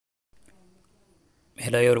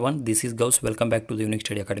Hello everyone, this is Ghouse. Welcome back to the unique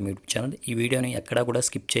study academy YouTube channel. ఈ వీడియోని ఎక్కడా కూడా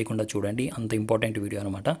skip చేయకుండా చూడండి, అంత ఇంపార్టెంట్ వీడియో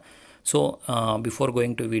అనమాట. So before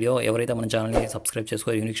going to video, ఎవరైతే మన ఛానల్ని సబ్స్క్రైబ్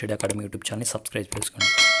చేసుకో యూనిక్ స్టడీ అకాడమీ యూట్యూబ్ ఛానల్ని సబ్స్క్రైబ్ చేసుకోండి.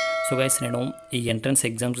 సో గైస్, నేను ఈ ఎంట్రన్స్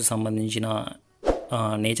ఎగ్జామ్స్కి సంబంధించిన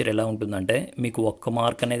నేచర్ ఎలా ఉంటుందంటే, మీకు ఒక్క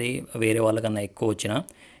మార్క్ అనేది వేరే వాళ్ళకన్నా ఎక్కువ వచ్చినా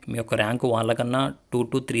మీ యొక్క ర్యాంకు వాళ్ళకన్నా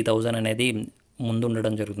 2,000 to 3,000 అనేది ముందు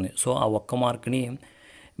ఉండడం జరుగుతుంది. సో ఆ ఒక్క మార్క్ని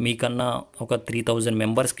మీకన్నా ఒక 3,000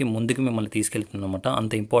 మెంబర్స్కి ముందుకు మిమ్మల్ని తీసుకెళ్తుంది అనమాట.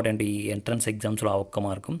 అంత ఇంపార్టెంట్ ఈ ఎంట్రన్స్ ఎగ్జామ్స్లో ఆ ఒక్క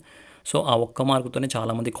మార్కు. సో ఆ ఒక్క మార్కుతోనే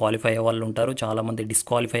చాలామంది క్వాలిఫై అయ్యే వాళ్ళు ఉంటారు, చాలామంది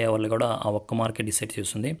డిస్క్వాలిఫై అయ్యే వాళ్ళు కూడా ఆ ఒక్క మార్కే డిసైడ్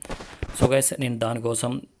చేస్తుంది. సో గైస్, నేను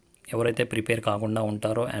దానికోసం ఎవరైతే ప్రిపేర్ కాకుండా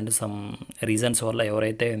ఉంటారో అండ్ సమ్ రీజన్స్ వల్ల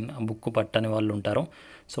ఎవరైతే బుక్ పట్టని వాళ్ళు ఉంటారో,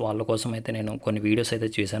 సో వాళ్ళ కోసం అయితే నేను కొన్ని వీడియోస్ అయితే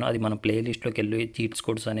చేశాను. అది మన ప్లేలిస్ట్లోకి వెళ్ళి చీట్స్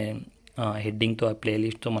కోడ్స్ అనే హెడ్డింగ్తో ఆ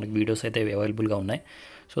ప్లేలిస్ట్తో మనకి వీడియోస్ అయితే అవైలబుల్గా ఉన్నాయి.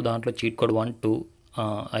 సో దాంట్లో చీట్ కోడ్ 1, 2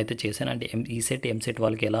 అయితే చేశాను. అంటే ఈసెట్ ఎంసెట్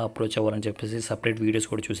వాళ్ళకి ఎలా అప్రోచ్ అవ్వాలని చెప్పేసి సపరేట్ వీడియోస్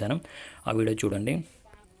కూడా చూశాను. ఆ వీడియో చూడండి.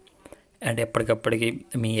 అండ్ ఎప్పటికప్పటికి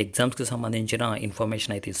మీ ఎగ్జామ్స్కి సంబంధించిన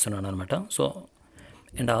ఇన్ఫర్మేషన్ అయితే ఇస్తున్నాను అనమాట. సో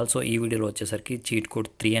అండ్ ఆల్సో ఈ వీడియోలో వచ్చేసరికి చీట్ కోడ్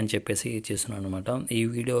 3 అని చెప్పేసి చేస్తున్నాను అనమాట. ఈ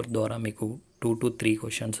వీడియో ద్వారా మీకు 2 to 3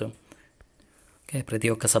 క్వశ్చన్స్ ప్రతి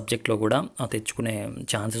ఒక్క సబ్జెక్ట్లో కూడా తెచ్చుకునే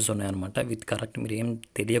ఛాన్సెస్ ఉన్నాయన్నమాట. విత్ కరెక్ట్ మీరు ఏం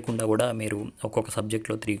తెలియకుండా కూడా మీరు ఒక్కొక్క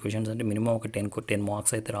సబ్జెక్ట్లో 3 క్వశ్చన్స్ అంటే మినిమం ఒక 10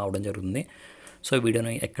 మార్క్స్ అయితే రావడం జరుగుతుంది. సో ఈ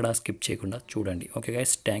వీడియోని ఎక్కడా స్కిప్ చేయకుండా చూడండి. Okay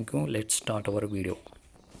guys, thank you. Let's start our video.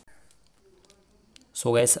 So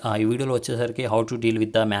guys, ఈ వీడియోలో వచ్చేసరికి how to deal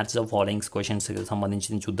with the maths of followings క్వశ్చన్స్కి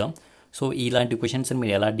సంబంధించి చూద్దాం. సో ఇలాంటి క్వశ్చన్స్ని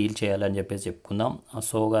మీరు ఎలా డీల్ చేయాలని చెప్పేసి చెప్పుకుందాం.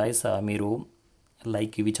 సో గైస్, మీరు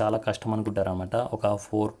లైక్ ఇవి చాలా కష్టం అనుకుంటారనమాట. ఒక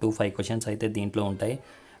 4 to 5 క్వశ్చన్స్ అయితే దీంట్లో ఉంటాయి.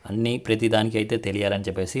 అన్నీ ప్రతి దానికి అయితే తెలియాలని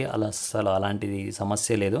చెప్పేసి అసలు అలాంటిది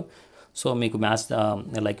సమస్య లేదు. సో మీకు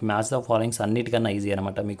మ్యాథ్స్ ఆఫ్ ఫాలోయింగ్స్ అన్నిటికన్నా ఈజీ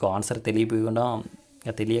అనమాట. మీకు ఆన్సర్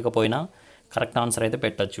తెలియకపోయినా కరెక్ట్ ఆన్సర్ అయితే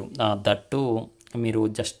పెట్టచ్చు. దట్టు మీరు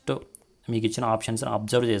జస్ట్ మీకు ఇచ్చిన ఆప్షన్స్ని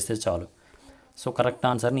అబ్జర్వ్ చేస్తే చాలు. సో కరెక్ట్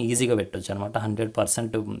ఆన్సర్ని ఈజీగా పెట్టచ్చు అనమాట.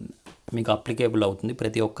 100% మీకు అప్లికేబుల్ అవుతుంది.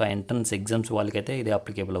 ప్రతి ఒక్క ఎంట్రన్స్ ఎగ్జామ్స్ వాళ్ళకైతే ఇది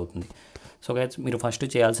అప్లికేబుల్ అవుతుంది. సో గైస్, మీరు ఫస్ట్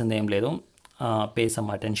చేయాల్సింది ఏం లేదు, పే సమ్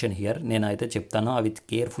అటెన్షన్ హియర్. నేనైతే చెప్తాను, అవి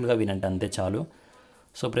కేర్ఫుల్గా వినండి, అంతే చాలు.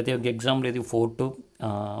 సో ప్రతి ఒక్క ఎగ్జామ్లో ఇది 4 to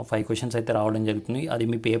 5 క్వశ్చన్స్ అయితే రావడం జరుగుతుంది. అది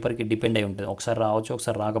మీ పేపర్కి డిపెండ్ అయి ఉంటుంది. ఒకసారి రావచ్చు,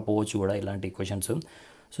 ఒకసారి రాకపోవచ్చు కూడా ఇలాంటి క్వశ్చన్స్.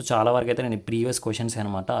 సో చాలా వరకు అయితే నేను ప్రీవియస్ క్వశ్చన్స్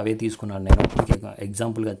అనమాట అవే తీసుకున్నాను, నేను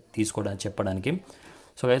ఎగ్జాంపుల్గా చెప్పడానికి.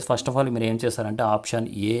 So guys, first of all మీరు ఏం చేస్తారంటే ఆప్షన్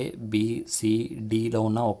ఏ, బి, సి, డిలో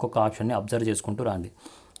ఉన్న ఒక్కొక్క ఆప్షన్ని అబ్జర్వ్ చేసుకుంటూ రండి.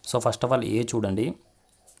 సో ఫస్ట్ ఆఫ్ ఆల్ ఏ చూడండి.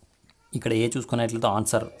 ఇక్కడ ఏ చూసుకున్నట్లయితే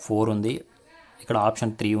ఆన్సర్ 4 ఉంది, ఇక్కడ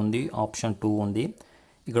ఆప్షన్ 3 ఉంది, ఆప్షన్ 2 ఉంది,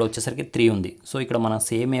 ఇక్కడ వచ్చేసరికి 3 ఉంది. సో ఇక్కడ మన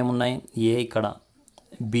సేమ్ ఏమున్నాయి, ఏ ఇక్కడ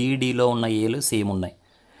బీడీలో ఉన్న ఏలు సేమ్ ఉన్నాయి.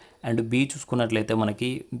 అండ్ బి చూసుకున్నట్లయితే మనకి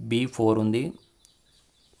బి 4 ఉంది.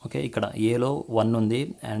 ఓకే, ఇక్కడ ఏలో 1 ఉంది,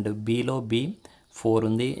 అండ్ బిలో బి 4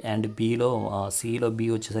 ఉంది, అండ్ సిలో బి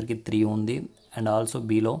వచ్చేసరికి 3 ఉంది, అండ్ ఆల్సో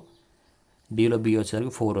డిలో బి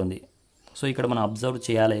వచ్చేసరికి 4 ఉంది. సో ఇక్కడ మనం అబ్జర్వ్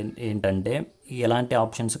చేయాలి ఏంటంటే ఎలాంటి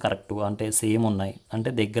ఆప్షన్స్ కరెక్ట్ అంటే సేమ్ ఉన్నాయి,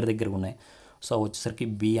 అంటే దగ్గర ఉన్నాయి. సో వచ్చేసరికి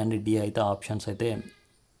బి అండ్ డి అయితే ఆప్షన్స్ అయితే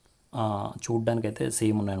చూడ్డానికి అయితే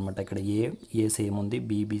సేమ్ ఉన్నాయన్నమాట. ఇక్కడ ఏ సేమ్ ఉంది,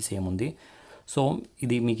 బి సేమ్ ఉంది. సో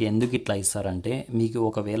ఇది మీకు ఎందుకు ఇట్లా ఇస్తారంటే, మీకు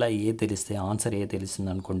ఒకవేళ ఆన్సర్ ఏ తెలిసింది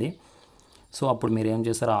అనుకోండి. సో అప్పుడు మీరు ఏం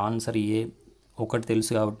చేస్తారు, ఆన్సర్ ఏ ఒకటి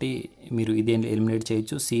తెలుసు కాబట్టి మీరు ఇది ఎలిమినేట్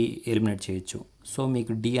చేయొచ్చు, సి ఎలిమినేట్ చేయొచ్చు. సో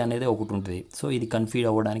మీకు డి అనేది ఒకటి ఉంటుంది. సో ఇది కన్ఫ్యూజ్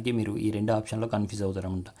అవ్వడానికి మీరు ఈ 2 ఆప్షన్లో కన్ఫ్యూజ్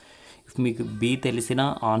అవుతారనమాట. మీకు బి తెలిసిన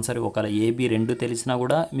ఆన్సర్ ఒకవేళ ఏబి 2 తెలిసినా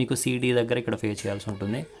కూడా మీకు సిడి దగ్గర ఇక్కడ ఫేస్ చేయాల్సి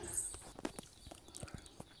ఉంటుంది.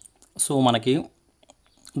 సో మనకి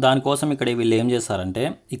దానికోసం ఇక్కడ వీళ్ళు ఏం చేస్తారంటే,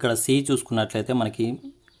 ఇక్కడ సి చూసుకున్నట్లయితే మనకి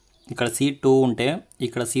ఇక్కడ సి 2 ఉంటే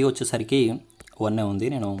ఇక్కడ సి వచ్చేసరికి 1 ఉంది.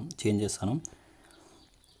 నేను చేంజ్ చేస్తాను.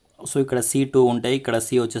 సో ఇక్కడ సి 2 ఉంటే ఇక్కడ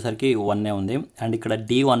సి వచ్చేసరికి 1 ఉంది, అండ్ ఇక్కడ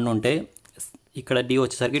డి 1 ఉంటే ఇక్కడ డి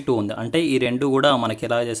వచ్చేసరికి 2 ఉంది. అంటే ఈ 2 కూడా మనకి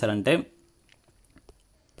ఎలా చేశారంటే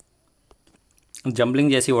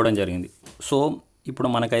జంబ్లింగ్ చేసి ఇవ్వడం జరిగింది. సో ఇప్పుడు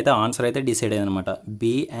మనకైతే ఆన్సర్ అయితే డిసైడ్ అయింది అనమాట.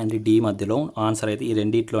 బి అండ్ డి మధ్యలో ఆన్సర్ అయితే ఈ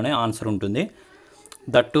రెండిట్లోనే ఆన్సర్ ఉంటుంది.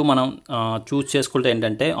 దట్టు మనం చూస్ చేసుకుంటే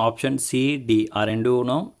ఏంటంటే ఆప్షన్ సి, డి ఆ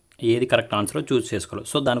 2లో ఏది కరెక్ట్ ఆన్సరో చూస్ చేసుకోవాలి.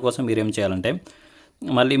 సో దానికోసం మీరు ఏం చేయాలంటే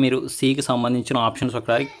మళ్ళీ మీరు సికి సంబంధించిన ఆప్షన్స్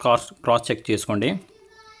ఒకసారి క్రాస్ చెక్ చేసుకోండి.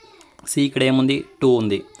 సి ఇక్కడ ఏముంది, 2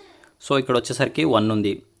 ఉంది. సో ఇక్కడ వచ్చేసరికి 1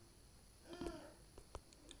 ఉంది.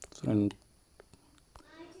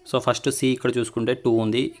 సో ఫస్ట్ సి ఇక్కడ చూసుకుంటే 2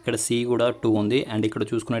 ఉంది, ఇక్కడ సి కూడా 2 ఉంది, అండ్ ఇక్కడ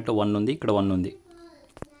చూసుకున్నట్టు 1 ఉంది, ఇక్కడ 1 ఉంది.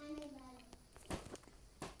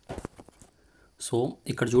 సో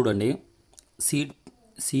ఇక్కడ చూడండి,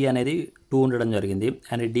 సి అనేది 2 ఉండడం జరిగింది,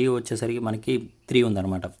 అండ్ డి వచ్చేసరికి మనకి 3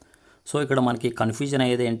 ఉందన్నమాట. సో ఇక్కడ మనకి కన్ఫ్యూజన్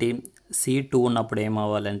అయ్యేది ఏంటి, సి 2 ఉన్నప్పుడు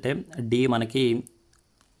ఏమవ్వాలంటే డి మనకి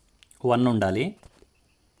 1 ఉండాలి.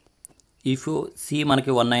 ఇఫ్ సి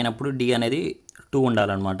మనకి 1 అయినప్పుడు డి అనేది 2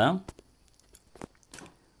 ఉండాలన్నమాట.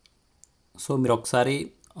 సో మీరు ఒకసారి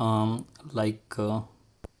లైక్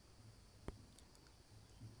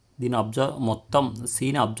దీన్ని మొత్తం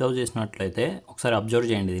సీని అబ్జర్వ్ చేసినట్లయితే ఒకసారి అబ్జర్వ్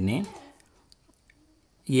చేయండి దీన్ని.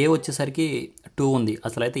 ఏ వచ్చేసరికి 2 ఉంది,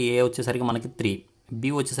 అసలు అయితే ఏ వచ్చేసరికి మనకి 3, బి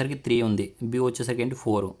వచ్చేసరికి 3 ఉంది, బి వచ్చేసరికి ఏంటి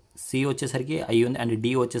 4, సి వచ్చేసరికి ఐ ఉంది, అండ్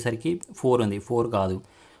డి వచ్చేసరికి 4 ఉంది, 4 కాదు.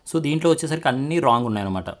 సో దీంట్లో వచ్చేసరికి అన్నీ రాంగ్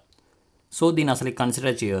ఉన్నాయన్నమాట. సో దీన్ని అసలు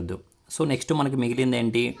కన్సిడర్ చేయొద్దు. సో నెక్స్ట్ మనకి మిగిలింది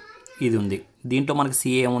ఏంటి, ఇది ఉంది. దీంట్లో మనకి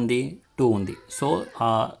సి ఏముంది, 2 ఉంది. సో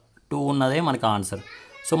ఆ 2 ఉన్నదే మనకి ఆన్సర్.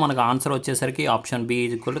 సో మనకు ఆన్సర్ వచ్చేసరికి option B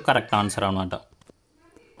is equal to correct answer అనమాట.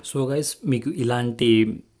 సో గైస్ మీకు ఇలాంటి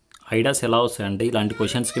ఐడియాస్ ఎలా వస్తాయంటే, ఇలాంటి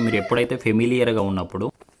క్వశ్చన్స్కి మీరు ఎప్పుడైతే ఫెమిలియర్గా ఉన్నప్పుడు,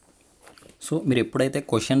 సో మీరు ఎప్పుడైతే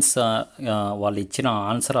క్వశ్చన్స్ వాళ్ళు ఇచ్చిన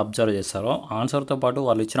ఆన్సర్ అబ్జర్వ్ చేస్తారో, ఆన్సర్తో పాటు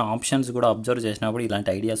వాళ్ళు ఇచ్చిన ఆప్షన్స్ కూడా అబ్జర్వ్ చేసినప్పుడు ఇలాంటి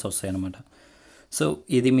ఐడియాస్ వస్తాయి అన్నమాట. సో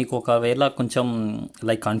ఇది మీకు ఒకవేళ కొంచెం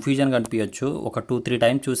లైక్ కన్ఫ్యూజన్గా అనిపించవచ్చు, ఒక 2-3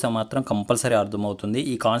 టైమ్స్ చూస్తే మాత్రం కంపల్సరీ అర్థమవుతుంది.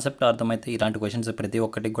 ఈ కాన్సెప్ట్ అర్థమైతే ఇలాంటి క్వశ్చన్స్ ప్రతి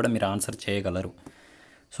ఒక్కటికి కూడా మీరు ఆన్సర్ చేయగలరు.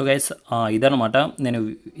 సో గైస్ ఇదనమాట. నేను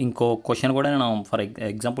ఇంకో క్వశ్చన్ కూడా నేను ఫర్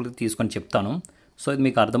ఎగ్జాంపుల్ తీసుకొని చెప్తాను. సో ఇది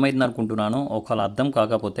మీకు అర్థమైంది అనుకుంటున్నాను. ఒకవేళ అర్థం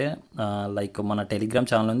కాకపోతే లైక్ మన టెలిగ్రామ్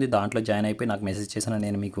ఛానల్ ఉంది, దాంట్లో జాయిన్ అయిపోయి నాకు మెసేజ్ చేసినా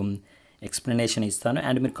నేను మీకు ఎక్స్ప్లెనేషన్ ఇస్తాను,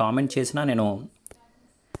 అండ్ మీరు కామెంట్ చేసినా నేను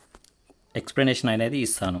ఎక్స్ప్లెనేషన్ అనేది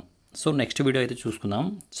ఇస్తాను. సో నెక్స్ట్ వీడియో అయితే చూసుకుందాం.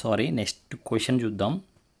 నెక్స్ట్ క్వశ్చన్ చూద్దాం.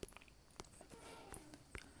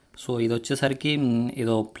 సో ఇది వచ్చేసరికి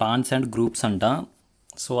ఏదో ప్లాంట్స్ అండ్ గ్రూప్స్ అంట.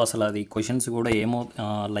 సో అసలు అది క్వశ్చన్స్ కూడా ఏమో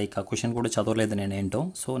లైక్ ఆ క్వశ్చన్ కూడా చదవలేదు నేను ఏంటో.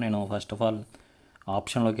 సో నేను ఫస్ట్ ఆఫ్ ఆల్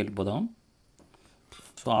ఆప్షన్లోకి వెళ్ళిపోదాం.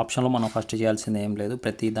 సో ఆప్షన్లో మనం ఫస్ట్ చేయాల్సింది ఏం లేదు,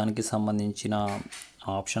 ప్రతి దానికి సంబంధించిన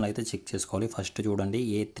ఆప్షన్ అయితే చెక్ చేసుకోవాలి. ఫస్ట్ చూడండి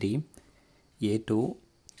A3, A2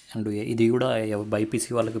 అండ్ ఇది కూడా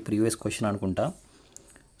బైపీసీ వాళ్ళకి ప్రీవియస్ క్వశ్చన్ అనుకుంటా.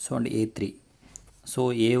 So and A3. సో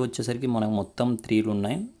ఏ వచ్చేసరికి మనకు మొత్తం 3లు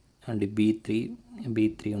ఉన్నాయి, అండ్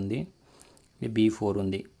B3 ఉంది, B4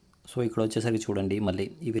 ఉంది. సో ఇక్కడ వచ్చేసరికి చూడండి మళ్ళీ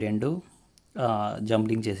ఇవి రెండు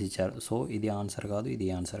జంప్లింగ్ చేసి ఇచ్చారు. సో ఇది ఆన్సర్ కాదు, ఇది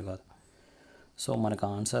ఆన్సర్ కాదు. సో మనకు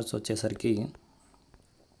ఆన్సర్స్ వచ్చేసరికి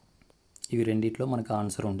ఇవి రెండిట్లో మనకు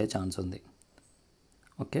ఆన్సర్ ఉండే ఛాన్స్ ఉంది.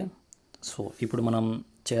 ఓకే, సో ఇప్పుడు మనం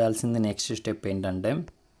చేయాల్సింది నెక్స్ట్ స్టెప్ ఏంటంటే,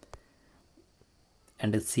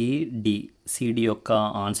 అండ్ సిడి యొక్క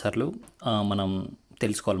ఆన్సర్లు మనం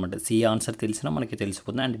తెలుసుకోవాలన్నమాట. సి ఆన్సర్ తెలిసినా మనకి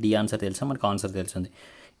తెలిసిపోతుంది, అండ్ డి ఆన్సర్ తెలిసినా మనకు ఆన్సర్ తెలిసింది.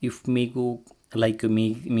 ఇఫ్ మీకు లైక్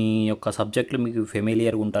మీ యొక్క సబ్జెక్టులు మీకు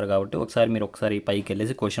ఫెమిలియర్గా ఉంటారు కాబట్టి మీరు ఒకసారి పైకి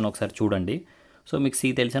వెళ్ళేసి క్వశ్చన్ ఒకసారి చూడండి. సో మీకు సి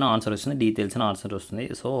తెలిసిన ఆన్సర్ వస్తుంది, డి తెలిసిన ఆన్సర్ వస్తుంది.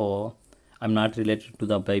 So I'm not related to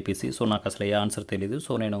the BiPC. So నాకు అసలు ఏ ఆన్సర్ తెలియదు.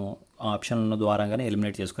 సో నేను ఆప్షన్ ద్వారాగానే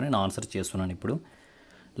ఎలిమినేట్ చేసుకుని నేను ఆన్సర్ చేస్తున్నాను ఇప్పుడు.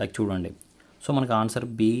 లైక్ చూడండి, సో మనకు ఆన్సర్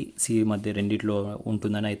బి, సి మధ్య రెండిట్లో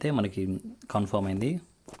ఉంటుందని అయితే మనకి కన్ఫర్మ్ అయింది.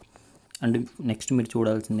 అండ్ నెక్స్ట్ మీరు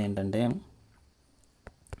చూడాల్సింది ఏంటంటే,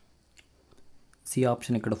 సి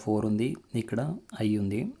ఆప్షన్ ఇక్కడ 4 ఉంది, ఇక్కడ ఐ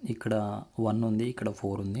ఉంది, ఇక్కడ 1 ఉంది, ఇక్కడ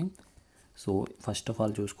 4 ఉంది. సో ఫస్ట్ ఆఫ్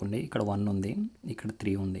ఆల్ చూసుకోండి, ఇక్కడ 1 ఉంది, ఇక్కడ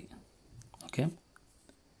 3 ఉంది. ఓకే,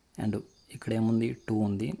 అండ్ ఇక్కడ ఏముంది, 2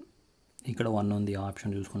 ఉంది, ఇక్కడ 1 ఉంది.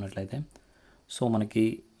 ఆప్షన్ చూసుకున్నట్లయితే సో మనకి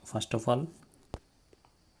ఫస్ట్ ఆఫ్ ఆల్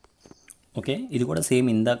ఓకే, ఇది కూడా సేమ్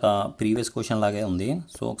ఇందాక ప్రీవియస్ క్వశ్చన్ లాగే ఉంది.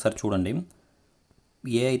 సో ఒకసారి చూడండి,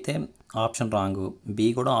 ఏ అయితే ఆప్షన్ రాంగ్, బి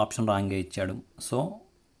కూడా ఆప్షన్ రాంగే ఇచ్చాడు. సో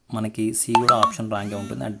మనకి సి కూడా ఆప్షన్ రాంగే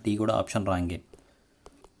ఉంటుంది, అండ్ డి కూడా ఆప్షన్ రాంగే.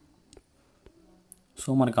 సో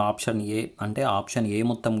మనకి ఆప్షన్ ఏ అంటే ఆప్షన్ ఏ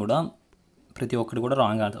మొత్తం కూడా ప్రతి ఒక్కటి కూడా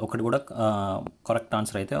రాంగ్ ఆన్సర్, ఒకటి కూడా కరెక్ట్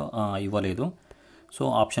ఆన్సర్ అయితే ఇవ్వలేదు. సో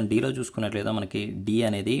ఆప్షన్ డిలో చూసుకున్నట్లయితే మనకి డి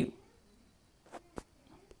అనేది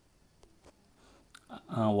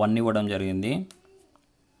 1 ఇవ్వడం జరిగింది,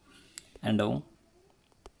 అండ్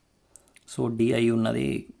సో డి అయి ఉన్నది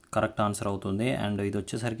కరెక్ట్ ఆన్సర్ అవుతుంది. అండ్ ఇది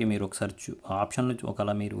వచ్చేసరికి మీరు ఒకసారి ఆప్షన్లు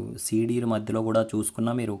ఒకవేళ మీరు సిడీల మధ్యలో కూడా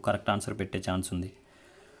చూసుకున్నా మీరు కరెక్ట్ ఆన్సర్ పెట్టే ఛాన్స్ ఉంది.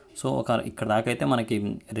 సో ఇక్కడ దాకా అయితే మనకి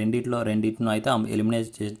రెండిట్లో అయితే ఎలిమినేట్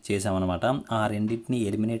చేసామన్నమాట. ఆ రెండింటిని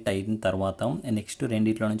ఎలిమినేట్ అయిన తర్వాత నెక్స్ట్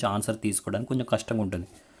రెండిట్లో నుంచి ఆన్సర్ తీసుకోవడానికి కొంచెం కష్టంగా ఉంటుంది.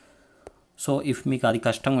 సో ఇఫ్ మీకు అది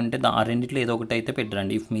కష్టంగా ఉంటే ఆ రెండిట్లో ఏదో ఒకటి అయితే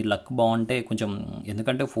పెట్టరండి. ఇఫ్ మీ లక్ బాగుంటే కొంచెం,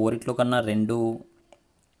 ఎందుకంటే 4 కన్నా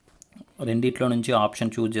రెండిట్లో నుంచి ఆప్షన్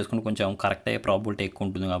చూజ్ చేసుకుని కొంచెం కరెక్ట్ అయ్యే ప్రాబిలిటీ ఎక్కువ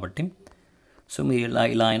ఉంటుంది కాబట్టి సో మీరు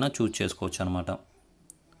ఇలా అయినా చూజ్ చేసుకోవచ్చు అనమాట.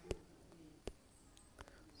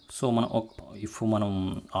 సో మనం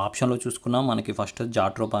ఆప్షన్లో చూసుకున్నాం, మనకి ఫస్ట్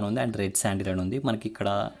జాట్రోపాన్ ఉంది అండ్ రెడ్ శాండిలైడ్ ఉంది.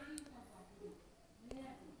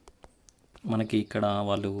 మనకి ఇక్కడ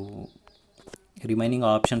వాళ్ళు రిమైనింగ్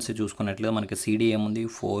ఆప్షన్స్ చూసుకున్నట్లుగా మనకి సిడి ఏముంది,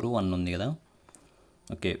 4, 1 ఉంది కదా.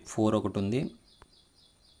 ఓకే, 4 ఒకటి ఉంది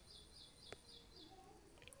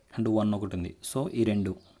అండ్ 1 ఒకటి ఉంది. సో ఈ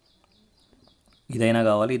ఇదైనా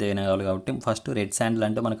కావాలి కాబట్టి ఫస్ట్ రెడ్ శాండిల్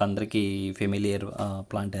అంటే మనకు అందరికీ ఫెమిలియర్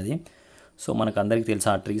ప్లాంట్ అది. సో మనకు అందరికీ తెలుసు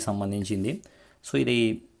ఆ ట్రీకి సంబంధించింది. సో ఇది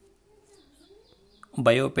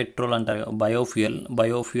బయోపెట్రోల్ అంటారు,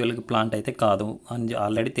 బయోఫ్యూయల్ ప్లాంట్ అయితే కాదు అని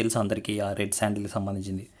ఆల్రెడీ తెలుసు అందరికీ. ఆ రెడ్ శాండిల్కి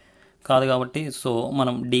సంబంధించింది కాదు కాబట్టి సో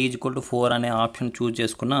మనం D=4 అనే ఆప్షన్ చూజ్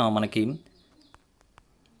చేసుకున్న మనకి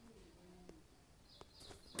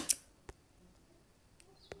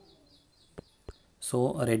సో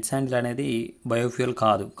రెడ్ శాండిల్ అనేది బయోఫ్యూయల్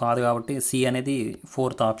కాదు కాబట్టి సి అనేది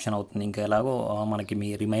 4th ఆప్షన్ అవుతుంది. ఇంకా ఎలాగో మనకి మీ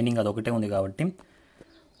రిమైనింగ్ అదొకటే ఉంది కాబట్టి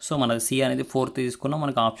సో మనకి సి అనేది 4th తీసుకున్నా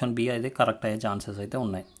మనకు ఆప్షన్ బి అయితే కరెక్ట్ అయ్యే ఛాన్సెస్ అయితే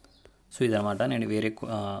ఉన్నాయి. సో ఇదనమాట. నేను వేరే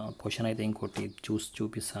క్వశ్చన్ అయితే ఇంకోటి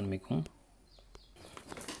చూపిస్తాను మీకు.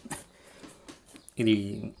 ఇది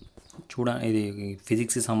ఇది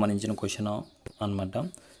ఫిజిక్స్కి సంబంధించిన క్వశ్చన్ అనమాట.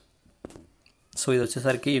 సో ఇది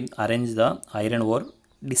వచ్చేసరికి arrange the iron ore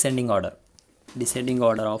descending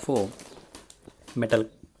order of metal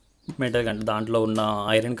content, దాంట్లో ఉన్న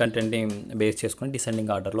ఐరన్ కంటెంట్ని బేస్ చేసుకుని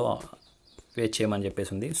డిసెండింగ్ ఆర్డర్లో వేస్ట్ చేయమని చెప్పేసి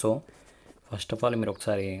ఉంది. సో ఫస్ట్ ఆఫ్ ఆల్ మీరు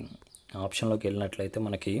ఒకసారి ఆప్షన్లోకి వెళ్ళినట్లయితే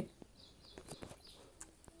మనకి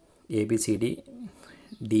ABCD,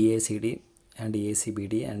 DACD and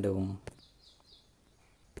ACBD and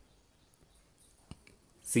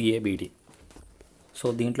CABD. So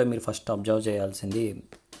దీంట్లో మీరు ఫస్ట్ అబ్జర్వ్ చేయాల్సింది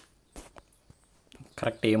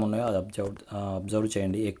కరెక్ట్ ఏమున్నాయో అది అబ్జర్వ్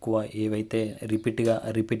చేయండి. ఎక్కువ ఏవైతే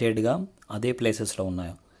రిపీటెడ్గా అదే ప్లేసెస్లో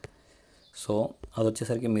ఉన్నాయో. సో అది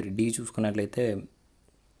వచ్చేసరికి మీరు D చూసుకున్నట్లయితే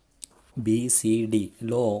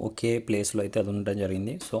BCDలో ఒకే ప్లేస్లో అయితే అది ఉండడం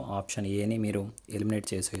జరిగింది. సో ఆప్షన్ ఏని మీరు ఎలిమినేట్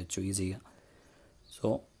చేసేయచ్చు ఈజీగా. సో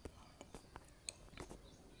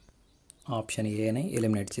ఆప్షన్ ఏని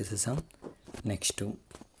ఎలిమినేట్ చేసేసాం. నెక్స్ట్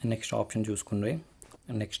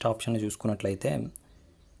ఆప్షన్ చూసుకున్నట్లయితే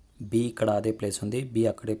B ఇక్కడ అదే ప్లేస్ ఉంది, B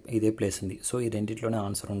అక్కడే ఇదే ప్లేస్ ఉంది. సో ఈ రెండిట్లోనే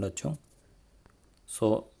ఆన్సర్ ఉండొచ్చు. సో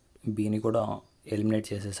Bని కూడా ఎలిమినేట్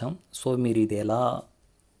చేసేసాం. సో మీరు ఇది ఎలా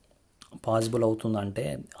పాసిబుల్ అవుతుందంటే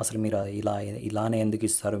అసలు మీరు ఇలానే ఎందుకు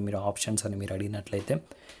ఇస్తారు మీరు ఆప్షన్స్ అని మీరు అడిగినట్లయితే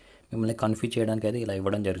మిమ్మల్ని కన్ఫ్యూజ్ చేయడానికి అయితే ఇలా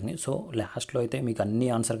ఇవ్వడం జరిగింది. సో లాస్ట్లో అయితే మీకు అన్ని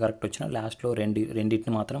ఆన్సర్ కరెక్ట్ వచ్చినా లాస్ట్లో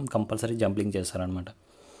రెండింటిని మాత్రం కంపల్సరీ జంప్లింగ్ చేస్తారనమాట.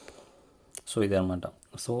 సో ఇదనమాట.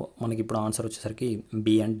 సో మనకి ఇప్పుడు ఆన్సర్ వచ్చేసరికి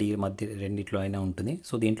B అండ్ D మధ్య రెండిట్లో అయినా ఉంటుంది.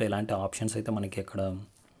 సో దీంట్లో ఎలాంటి ఆప్షన్స్ అయితే మనకి ఎక్కడ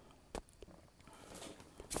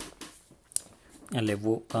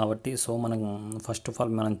లేవు కాబట్టి సో మనం ఫస్ట్ ఆఫ్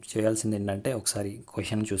ఆల్ మనం చేయాల్సింది ఏంటంటే ఒకసారి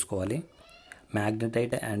క్వశ్చన్ చూసుకోవాలి.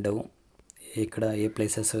 మ్యాగ్నెటైట్ అండ్ ఇక్కడ ఏ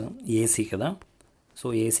ప్లేసెస్ AC కదా. సో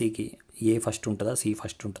ACకి A ఫస్ట్ ఉంటుందా C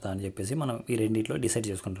ఫస్ట్ ఉంటుందా అని చెప్పేసి మనం ఈ రెండిట్లో డిసైడ్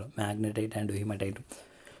చేసుకుంటాం, మ్యాగ్నెటైట్ అండ్ హిమటైట్.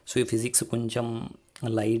 సో ఈ ఫిజిక్స్ కొంచెం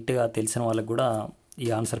లైట్గా తెలిసిన వాళ్ళకి కూడా ఈ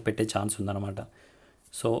ఆన్సర్ పెట్టే ఛాన్స్ ఉందన్నమాట.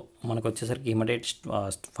 సో మనకు వచ్చేసరికి హిమటైట్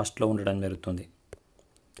ఫస్ట్లో ఉండడం జరుగుతుంది,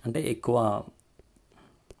 అంటే ఎక్కువ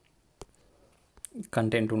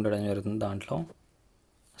కంటెంట్ ఉండడం జరుగుతుంది దాంట్లో.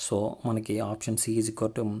 సో మనకి option C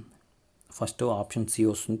first option C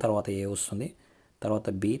వస్తుంది, తర్వాత A వస్తుంది, తర్వాత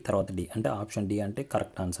B, తర్వాత D, అంటే ఆప్షన్ D అంటే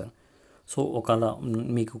కరెక్ట్ ఆన్సర్. సో ఒకవేళ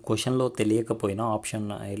మీకు క్వశ్చన్లో తెలియకపోయినా ఆప్షన్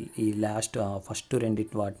ఈ ఫస్ట్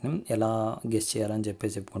రెండింటి వాటిని ఎలా గెస్ చేయాలని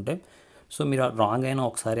చెప్పుకుంటే సో మీరు రాంగ్ అయినా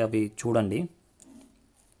ఒకసారి అవి చూడండి.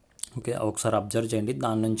 ఓకే, ఒకసారి అబ్జర్వ్ చేయండి,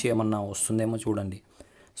 దాని నుంచి ఏమన్నా వస్తుందేమో చూడండి.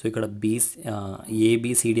 సో ఇక్కడ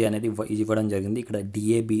ABCD అనేది ఇవ్వడం జరిగింది, ఇక్కడ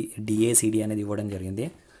DACD అనేది ఇవ్వడం జరిగింది.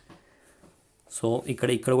 సో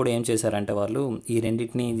ఇక్కడ కూడా ఏం చేశారంటే వాళ్ళు ఈ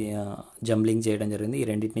రెండింటిని జంబ్లింగ్ చేయడం జరిగింది, ఈ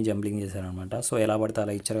రెండింటిని జంబ్లింగ్ చేశారనమాట. సో ఎలా పడితే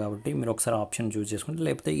అలా ఇచ్చారు కాబట్టి మీరు ఒకసారి ఆప్షన్ చూస్ చేసుకుంటే,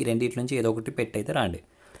 లేకపోతే ఈ రెండింటి నుంచి ఏదో ఒకటి పెట్టయితే రాండి.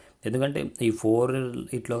 ఎందుకంటే ఈ 4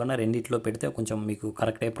 ఇట్లో కన్నా రెండిట్లో పెడితే కొంచెం మీకు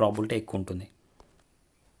కరెక్ట్ అయ్యే ప్రాబిలిటీ ఎక్కువ ఉంటుంది.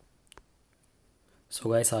 సో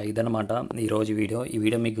గైస్ ఇదనమాట ఈరోజు వీడియో. ఈ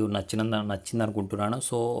వీడియో మీకు నచ్చింది అనుకుంటున్నాను.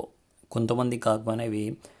 సో కొంతమంది కాకపోయినా ఇవి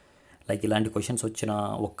లైక్ ఇలాంటి క్వశ్చన్స్ వచ్చిన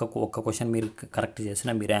ఒక్క క్వశ్చన్ మీరు కరెక్ట్ చేసిన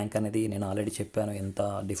మీ ర్యాంక్ అనేది నేను ఆల్రెడీ చెప్పాను ఎంత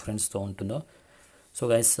డిఫరెన్స్తో ఉంటుందో. సో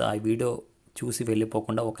గైస్ ఆ వీడియో చూసి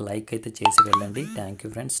వెళ్ళిపోకుండా ఒక లైక్ అయితే చేసి వెళ్ళండి. Thank you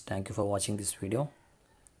friends, thank you for watching this video.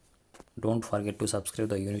 Don't forget to subscribe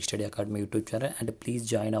the unique study academy YouTube channel and please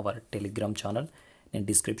join hour Telegram channel. నేను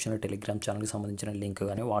డిస్క్రిప్షన్లో టెలిగ్రామ్ ఛానల్కి సంబంధించిన లింక్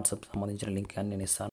కానీ వాట్సాప్ సంబంధించిన లింక్ కానీ నేను ఇస్తాను.